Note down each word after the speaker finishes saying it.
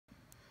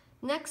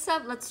Next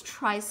up, let's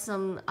try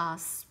some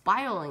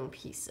spiraling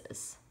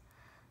pieces.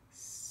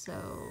 So,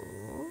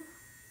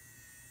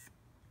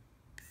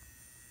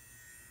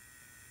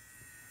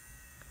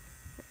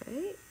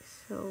 right,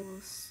 so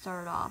we'll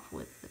start off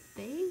with the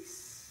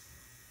base.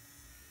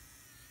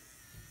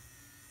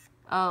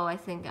 Oh, I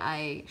think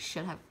I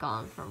should have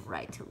gone from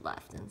right to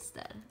left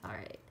instead. All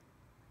right,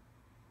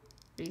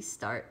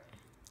 restart.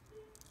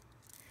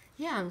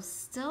 Yeah, I'm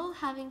still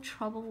having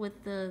trouble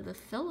with the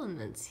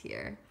filaments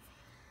here.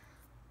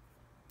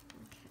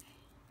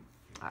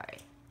 Okay, all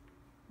right,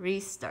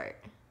 restart.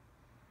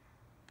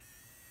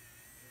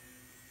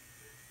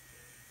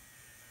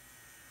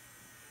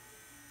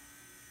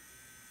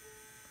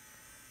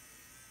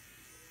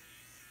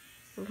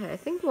 Okay, I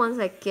think once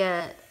I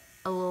get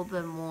a little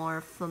bit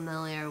more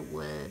familiar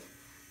with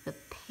the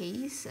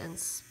pace and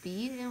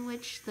speed in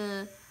which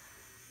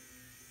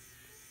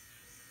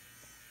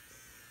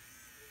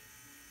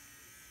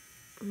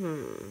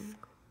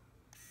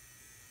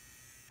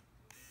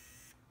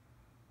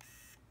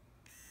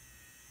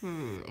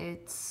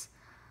it's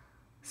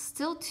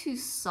still too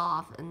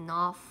soft and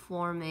not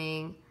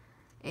forming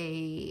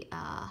a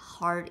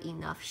hard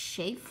enough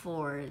shape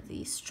for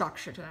the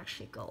structure to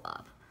actually go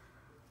up.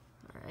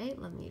 All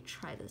right, let me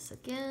try this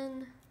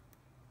again.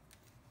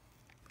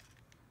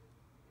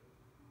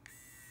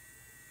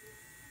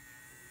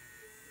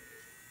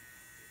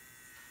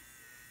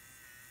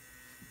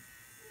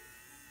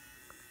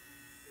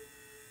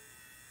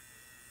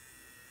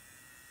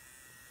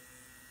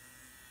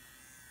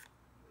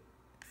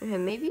 Okay,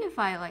 maybe if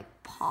I like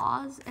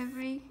pause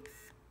every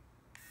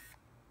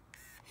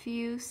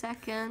few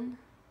seconds,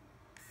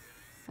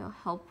 it'll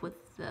help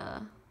with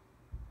the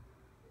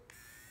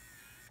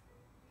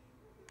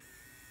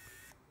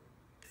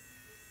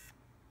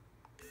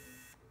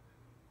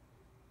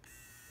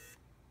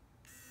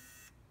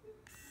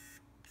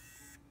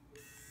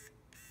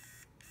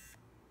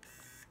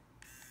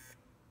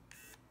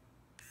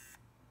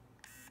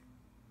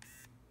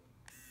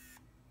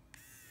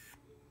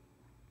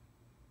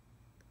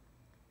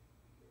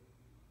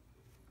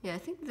yeah, I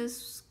think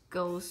this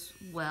goes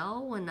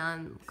well when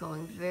I'm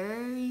going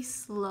very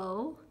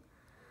slow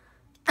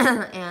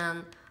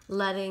and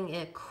letting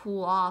it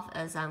cool off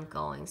as I'm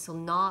going. So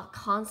not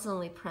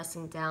constantly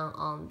pressing down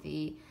on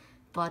the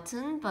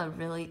button, but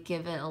really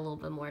give it a little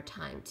bit more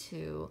time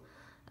to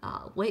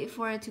wait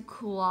for it to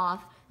cool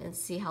off and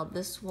see how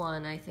this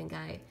one, I think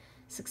I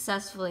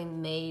successfully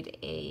made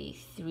a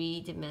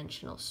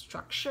three-dimensional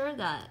structure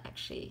that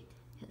actually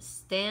can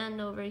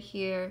stand over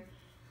here.